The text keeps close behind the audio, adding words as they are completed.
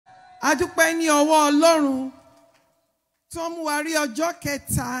A dúpẹ́ ní ọwọ́ Ọlọ́run tó mú wa rí ọjọ́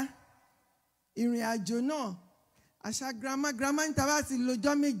kẹta ìrìn àjò náà. Àṣà girama níta bá ti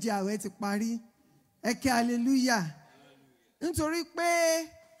lọ́jọ́ méje àwẹ̀ ti parí. Ẹ ké hallelujah. Nítorí pé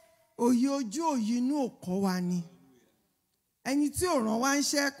òye ojú òye inú ò kọ́ wa ni. Ẹni tí ò rán wa ń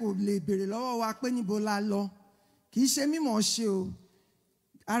ṣẹ́ kò lè béèrè lọ́wọ́ wa pé níbo la lọ. Kì í ṣe mímọ̀ ṣe o.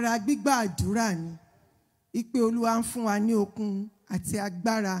 Ara gbígbà àdúrà ni. Ìpè Olúwa ń fún wa ní okun àti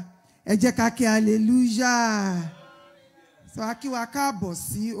agbára. Ẹ jẹ́ ká ké hallelujah. Sọ wá kí wa káàbọ̀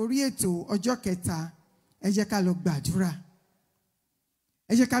sí orí ètò ọjọ́ kẹta. Ẹ jẹ́ ká lọ gbàdúrà.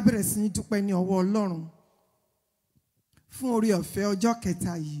 Ẹ jẹ́ ká bẹ̀rẹ̀ sí ní dúpẹ́ ní ọwọ́ Ọlọ́run fún orí ọ̀fẹ́ ọjọ́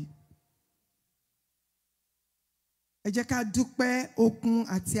kẹta yìí. Ẹ jẹ́ ká dúpẹ́ okun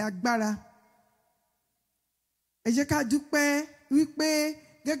àti agbára. Ẹ jẹ́ ká dúpẹ́ wípé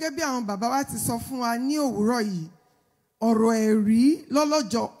gẹ́gẹ́ bí àwọn bàbá wa ti sọ fún wa ní òwúrọ̀ yìí, ọ̀rọ̀ ẹ̀rí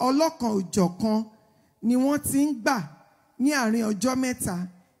lọ́lọ́jọ́ ọlọ́kan òjọ̀kan ni wọ́n ti ń gbà ní àárín ọjọ́ mẹ́ta.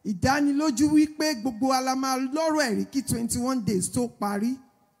 Ìdánilójú wípé gbogbo wa la máa lọ́rọ̀ ẹ̀rí kí 21 days tó parí.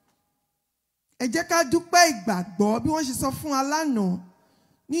 Ẹ jẹ́ ká dúpẹ́ ìgbàgbọ́ bí wọ́n ṣe sọ fún wa lánàá,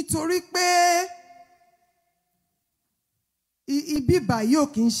 nítorí pé ibi báyìí ò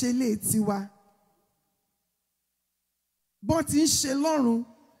kì í ṣe ilé tiwa. Bọ́n ti ń ṣe lọ́run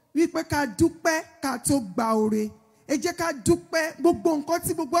wípé ká dúpẹ́ ká tó gba oore. Ẹ jẹ́ ká dúpẹ́ gbogbo nǹkan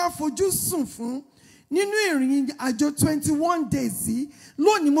tí gbogbo wa fojú sùn fún nínú ìrìn àjò 21 days yìí.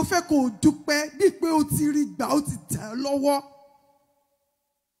 Lónìí mo fẹ́ kó o dúpẹ́ bí pé o ti rí gbà, o ti tẹ̀ ọ́ lọ́wọ́.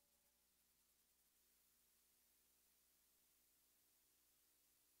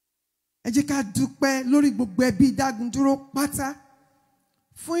 Ẹ jẹ́ ká dúpẹ́ lórí gbogbo ẹbí Dagunduro pátá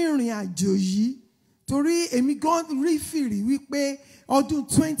fún ìrìn àjò yìí. Torí èmi gan rí fìrí wípé ọdún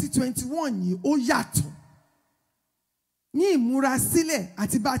 2021 yìí ó yàtọ̀ ní ìmúrasílẹ̀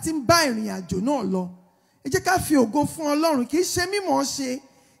àti bá a ti ń bá ìrìn àjò náà lọ. Ẹ jẹ́ ká fi ògo fún Ọlọ́run. Kì í ṣe mímọ̀ ṣe,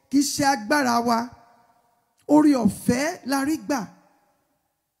 kì í ṣe agbára wa. Orí ọ̀fẹ́ la rí gbà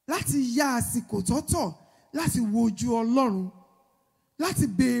láti ya àsìkò tọ́tọ̀ láti wo ojú Ọlọ́run, láti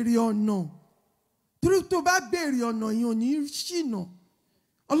béèrè ọ̀nà. Torí tó bá béèrè ọ̀nà yìí ò ní ṣìnà.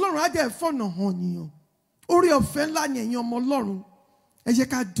 Ọlọ́run á dẹ̀ fọ̀nà hàn nìyàn. Orí ọ̀fẹ́ ńlá ni ẹ̀yin ọmọ Ọlọ́run. Ẹ jẹ́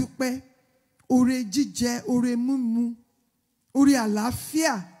ká dúpẹ́. Oore jíjẹ, oore mímu, oore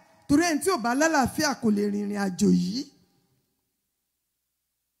àlàáfíà. Torí ẹni tí ò bá lálàáfíà kò lè rìnrìn àjò yìí.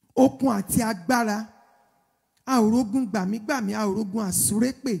 Okun àti agbára. A ò rógun gbàmígbàmí, a ò rógun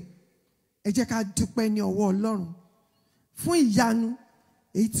àsúrépè. Ẹ jẹ́ ká dúpẹ́ ní ọwọ́ Ọlọ́run fún ìyanu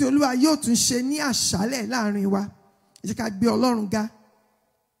èyí tí Olúwa yóò tún ṣe ní àṣálẹ̀ láàrin wa. Ẹ jẹ́ ká gbé Ọlọ́run ga.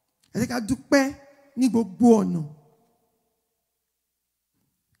 Ẹ jẹ́ ká dúpẹ́ ní gbogbo ọ̀nà.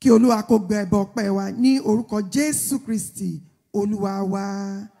 Kí Olúwa kó gbé ẹbọ ọpẹ́ wa ní orúkọ Jésù Kristi Olúwa wa.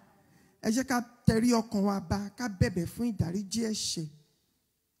 Ẹ jẹ́ ká tẹrí ọkàn wa ba, ká bẹ̀bẹ̀ fún ìdáríjì ẹ̀ṣẹ̀.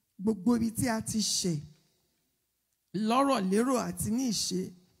 Gbogbo ibi tí a ti ṣẹ̀ lọ́rọ̀ lérò àti ní ìṣe.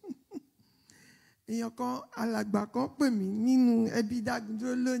 Èèyàn kan alàgbà kan pè mí nínú ẹbí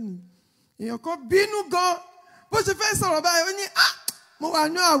Dagunduro lónìí. Èèyàn kan bínú gan bó ṣe fẹ́ sọ̀rọ̀ báyìí ó ní mo wà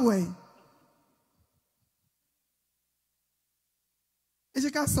ní àwẹ̀. Ẹ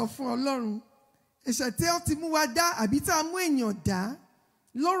jẹ́ ká sọ fún Ọlọ́run ẹ̀ṣẹ̀ tí ó ti mú wa dá àbí tá a mú èèyàn dá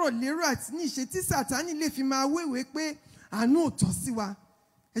lọ́rọ̀ lérò àti ní ìṣe tí Sátánì lè fi máa wéwèé pé àánú ò tọ́ sí wa.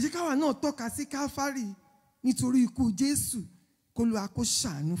 Ẹ jẹ́ káwa náà tọ́ka sí Káfárì nítorí ikú Jésù kó Olúwa kó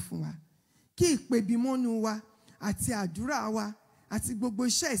ṣàánú fún wa. Kí ìpèbímọ́nu wa àti àdúrà wa àti gbogbo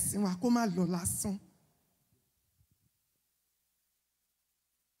iṣẹ́ ìsìn wa kó má lọ lásán.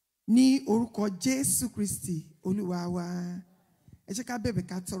 Ní orúkọ Jésù Kristi Olúwa wa. Ẹ jẹ́ ká bẹ̀bẹ̀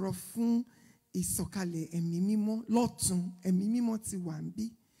ká tọrọ fún ìsọ̀kalẹ̀ ẹ̀mí mímọ́ lọ́tun. Ẹ̀mí mímọ́ ti wà níbí.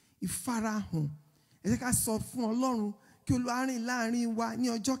 Ìfarahàn. Ẹ jẹ́ ká sọ fún Ọlọ́run kí Olúwa rìn láàrin wa ní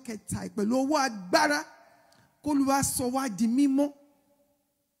ọjọ́ kẹta pẹ̀lú ọwọ́ agbára. Kí Olúwa sọ wá di mímọ́.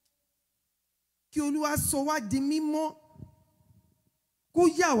 Kí Olúwa sọ wá di mímọ́. Kó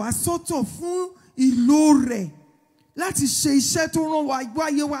yà wá sọ́tọ̀ fún ìlò rẹ̀ láti ṣe iṣẹ́ tó rán wa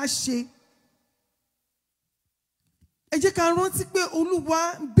wáyé wá ṣe. Ẹ jẹ́ ká rántí pé Olúwa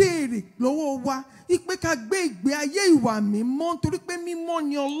ń béèrè lọ́wọ́ wa wípé ká gbé ìgbé ayé ìwà mímọ́ nítorí pé mímọ́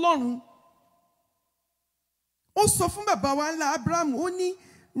ni Ọlọ́run. Ó sọ fún bàbá wa ńlá Ábúráhámù, ó ní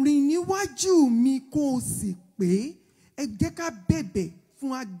rìn níwájú mi kó o sì pé. Ẹ jẹ́ ká bẹ̀bẹ̀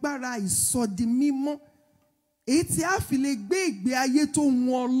fún agbára ìsọdi mímọ́ èyí tí a fi lè gbé ìgbé ayé tó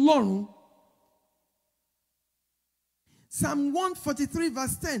wù Ọlọ́run. Psalm 143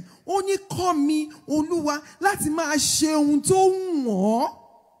 verse 10. Ó ní kọ́ mi Olúwa láti máa ṣe ohun tó wù ọ́.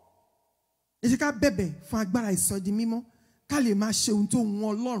 Ẹ jẹ́ ká bẹ̀bẹ̀ fún agbára ìsọdi mímọ́ ká lè máa ṣe ohun tó wù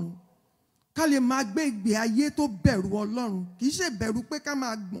Ọlọ́run. ká lè máa gbé ìgbé ayé tó bẹ̀rù Ọlọ́run, kì í ṣe ìbẹ̀rù pé ká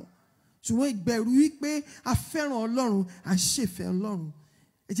máa gbọ̀n, ṣùgbọ́n ìbẹ̀rù wípé a fẹ́ràn Ọlọ́run, à ń ṣèfẹ́ Ọlọ́run.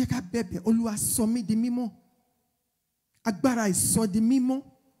 Ẹ jẹ́ ká bẹ̀bẹ̀, Olúwa sọ mí di mímọ́, agbára ìsọdi mímọ́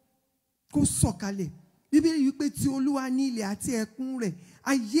kó sọ̀kalẹ̀. Bíbélì wípé tí Olúwa ní ilẹ̀ àti ẹ̀kún rẹ̀,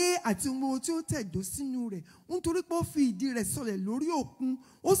 ayé àti ohun tí ó tẹ̀dó sínú rẹ̀, nítorí pé ó fi ìdí rẹ̀ sọlẹ̀ lórí òkun,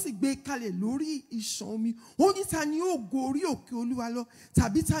 ó sì gbé kalẹ̀ lórí ìṣàn omi. Ó ní ta ni yóò gorí òkè Olúwa lọ,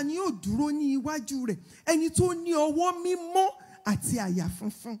 tàbí ta ni yóò dúró ní iwájú rẹ̀? Ẹni tó ní ọwọ́ mímọ́ àti àyà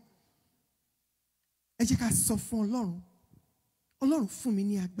funfun. Ẹ jẹ́ ká sọ fún Ọlọ́run, Ọlọ́run fún mi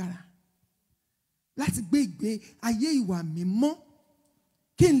ní agbára láti gbé ìgbé ayé ìwà mímọ́,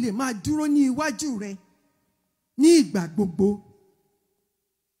 kí n lè máa dúró ní iwájú rẹ̀ ní ìgbà gbogbo.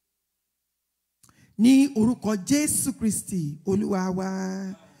 Ní orúkọ Jésù Kristi Olúwa wa.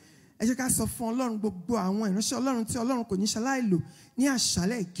 Ẹ jẹ́ ká sọ fún Ọlọ́run, gbogbo àwọn ìránṣẹ́ Ọlọ́run tí Ọlọ́run kò ní ṣaláì lò ní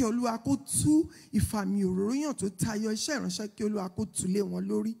àṣálẹ́, kí Olúwa kó tú ìfàmì òróró yàn tó tayọ iṣẹ́ ìránṣẹ́, kí Olúwa kó tú lé wọn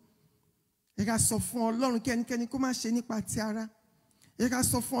lórí. Ẹ jẹ́ ká sọ fún Ọlọ́run kí ẹnikẹ́ni kó má ṣe nípa ti ara. Ẹ jẹ́ ká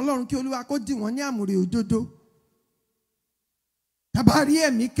sọ fún Ọlọ́run kí Olúwa kó dì wọ́n ní àmùrè òdodo. Tàbá rí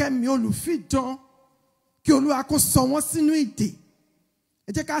ẹ̀mí kẹ́mi olùfidán, kí Olúwa kó sọ wọ́n sínú ìdè.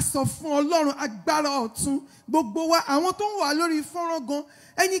 Ẹ jẹ́ ká sọ fún Ọlọ́run agbára ọ̀tun. Gbogbo wa, àwọn tó ń wà lórí fọ́nrán gan,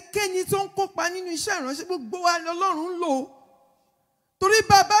 ẹnikẹ́ni tó ń kópa nínú iṣẹ́ ìránṣẹ́, gbogbo wa lọ́lọ́run ń lò. Torí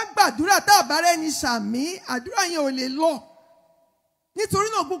bàbá gbàdúrà tá a bá rẹ́ni ṣàmì, àdúrà yẹn ò lè lọ. Nítorí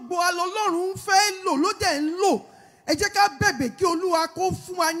náà gbogbo wa lọ́lọ́run ń fẹ́ lò, ló dẹ̀ ń lò. Ẹ jẹ́ ká bẹ̀bẹ̀ kí Olúwa kó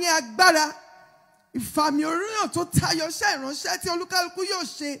fún wa ní agbára, ìfàmì òróró tó tayọ iṣẹ́ ìránṣẹ́ tí olúkálùkù yóò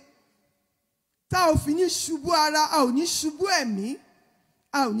ṣe. Tá ò fi ní ṣubú ara, a ò ní ṣubú ẹ̀mí,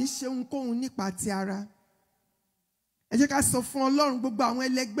 a ò ní ṣe ohunkóhun nípa ti ara. Ẹ jẹ́ ká sọ fún Ọlọ́run, gbogbo àwọn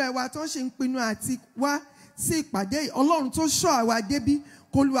ẹlẹgbẹ́ wa tó ń ṣe ń pinnu àti wá sí ìpàdé yìí, Ọlọ́run tó ṣọ́ àwa débí,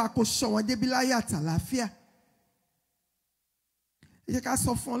 kó Olúwa kó ṣọ́ wọn débí láyé àtàlàáfíà. Ẹ jẹ́ ká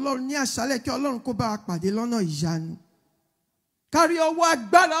sọ fún Ọlọ́run ní àṣálẹ́ kí Ọlọ́run kó bá wa pàdé lọ́nà ìyanu. Kárí ọwọ́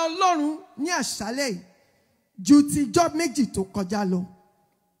agbára Ọlọ́run ní àṣálẹ́ yìí ju ti ijọ́ méjì tó kọjá lọ.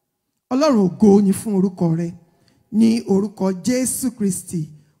 Ọlọ́run ògo ni fún orúkọ rẹ, ní orúkọ Jésù Kristi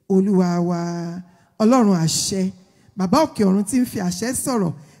Olúwa wa. Ọlọ́run àṣẹ, bàbá òkè ọ̀run tí ń fi àṣẹ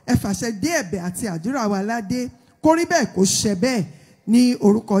sọ̀rọ̀, ẹ fàṣẹ dé ẹ̀bẹ̀ àti àdúrà wa ládé, kó rí bẹ́ẹ̀ kó ṣẹ bẹ́ẹ̀, ní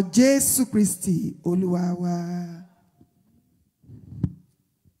orúkọ Jésù Kristi Olúwa wa.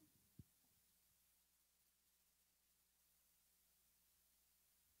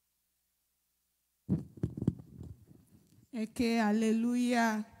 Eke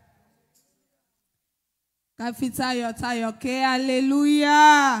hallelujah. Ká fi tayọ̀tayọ̀ ké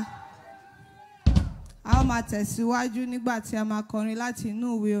hallelujah. A ó máa tẹ̀síwájú nígbà tí a máa kọrin láti inú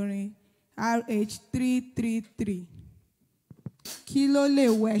ìwé orin RH 333. Kí ló lè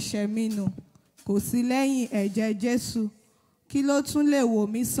wọ ẹ̀ṣẹ̀ mi nù? Kò sí lẹ́yìn ẹ̀jẹ̀ Jésù. Kí ló tún lè wò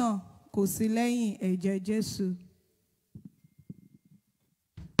mí sàn? Kò sí lẹ́yìn ẹ̀jẹ̀ Jésù.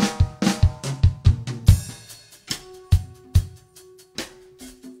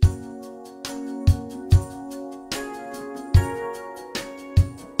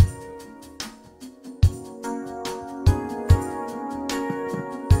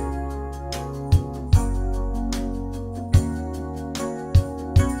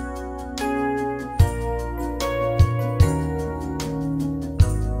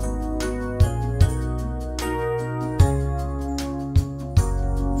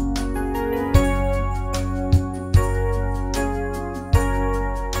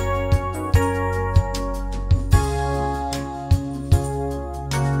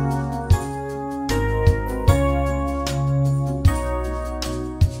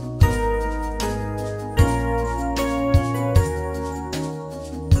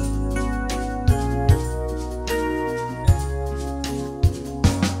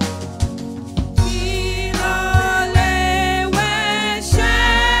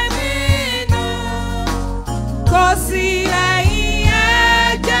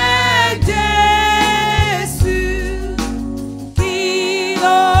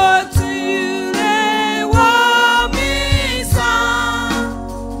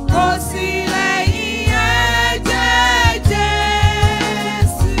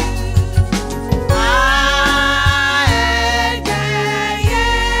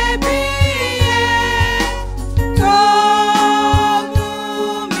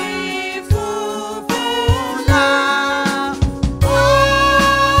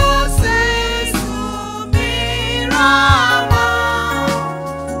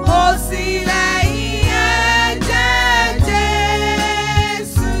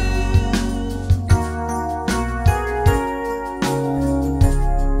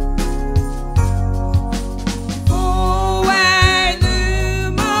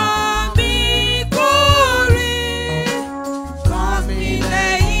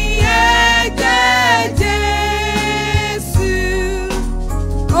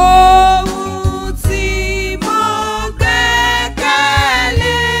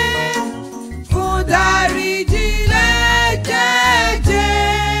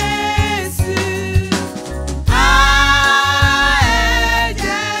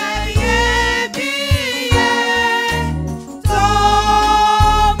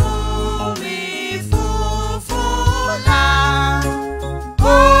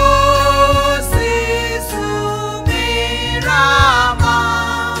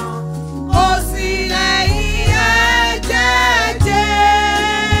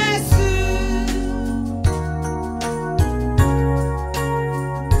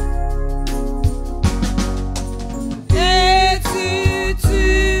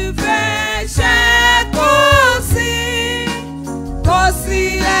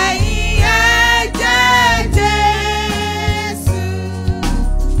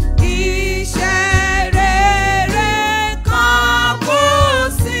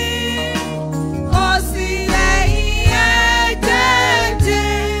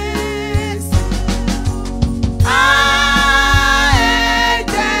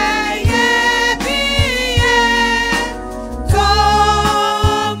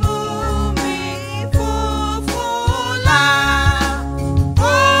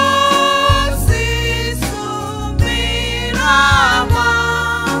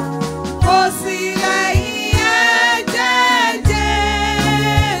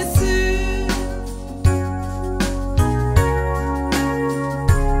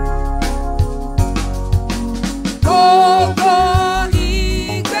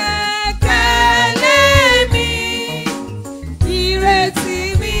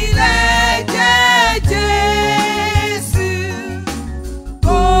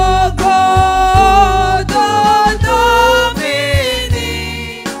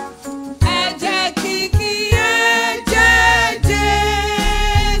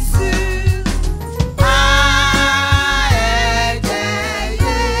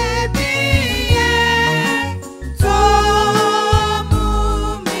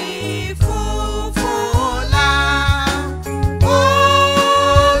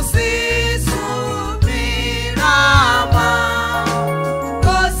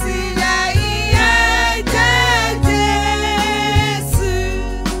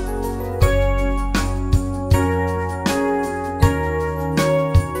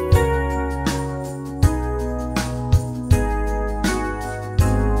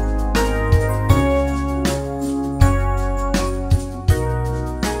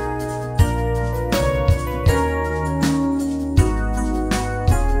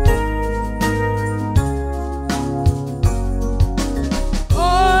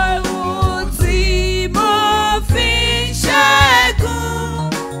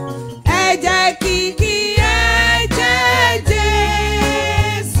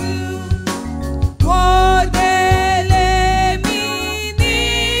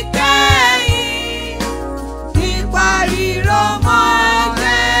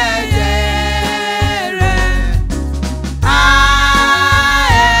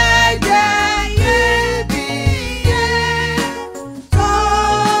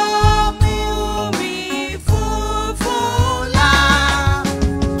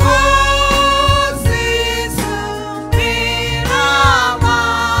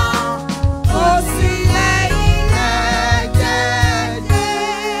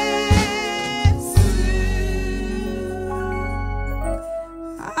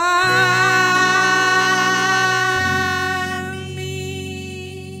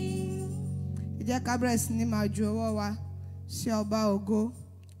 ẹ jẹ́ ká bẹ̀rẹ̀ sí ní máa ju ọwọ́ wa sí ọba ògo,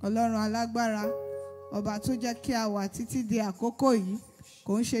 Ọlọ́run alágbára, ọba tó jẹ́ kí a wà títí di àkókò yìí.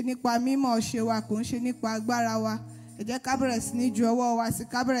 Kò ń ṣe nípa mímọ̀ ṣe wa, kò ń ṣe nípa agbára wa. Ẹ jẹ́ ká bẹ̀rẹ̀ sí ní ju ọwọ́ wa sí,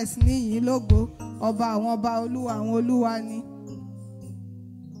 ká bẹ̀rẹ̀ sí ní yìn lógo. Ọba àwọn ọba, olúwa àwọn olúwa ni.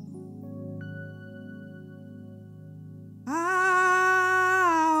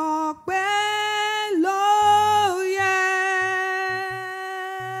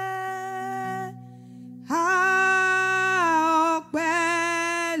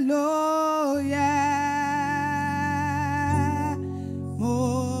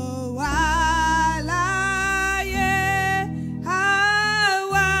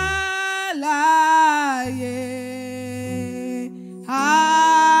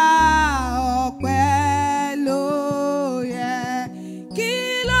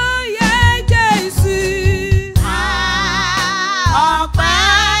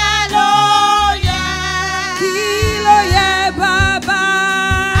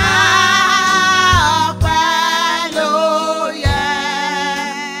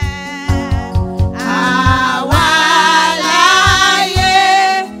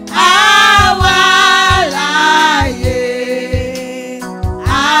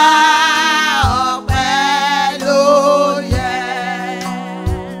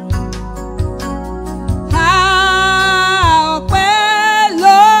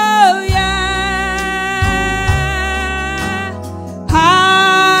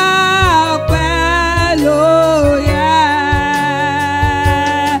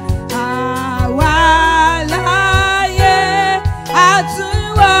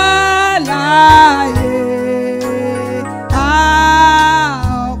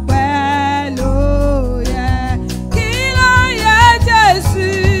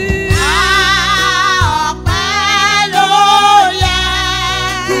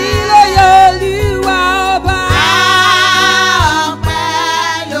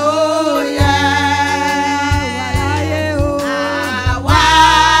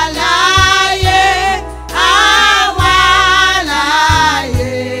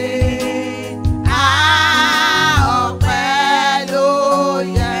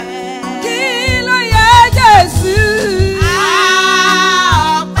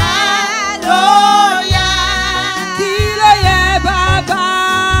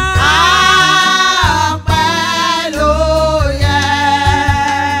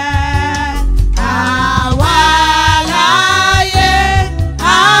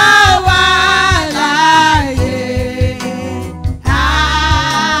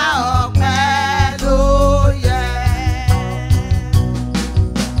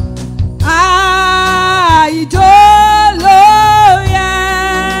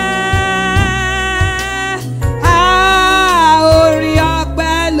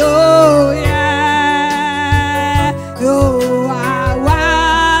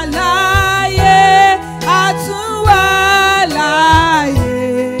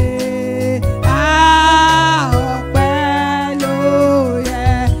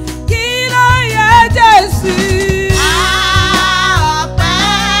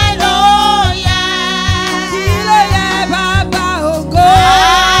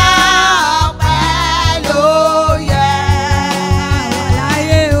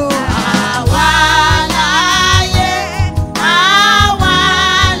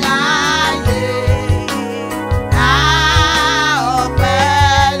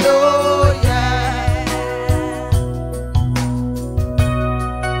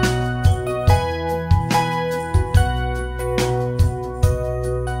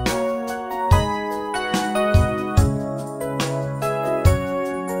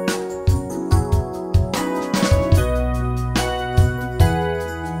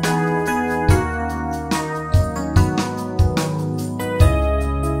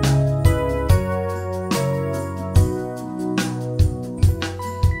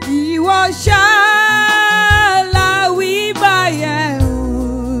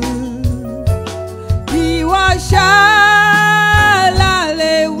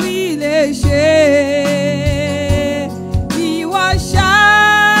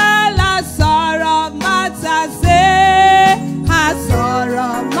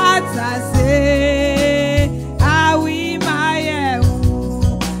 Sase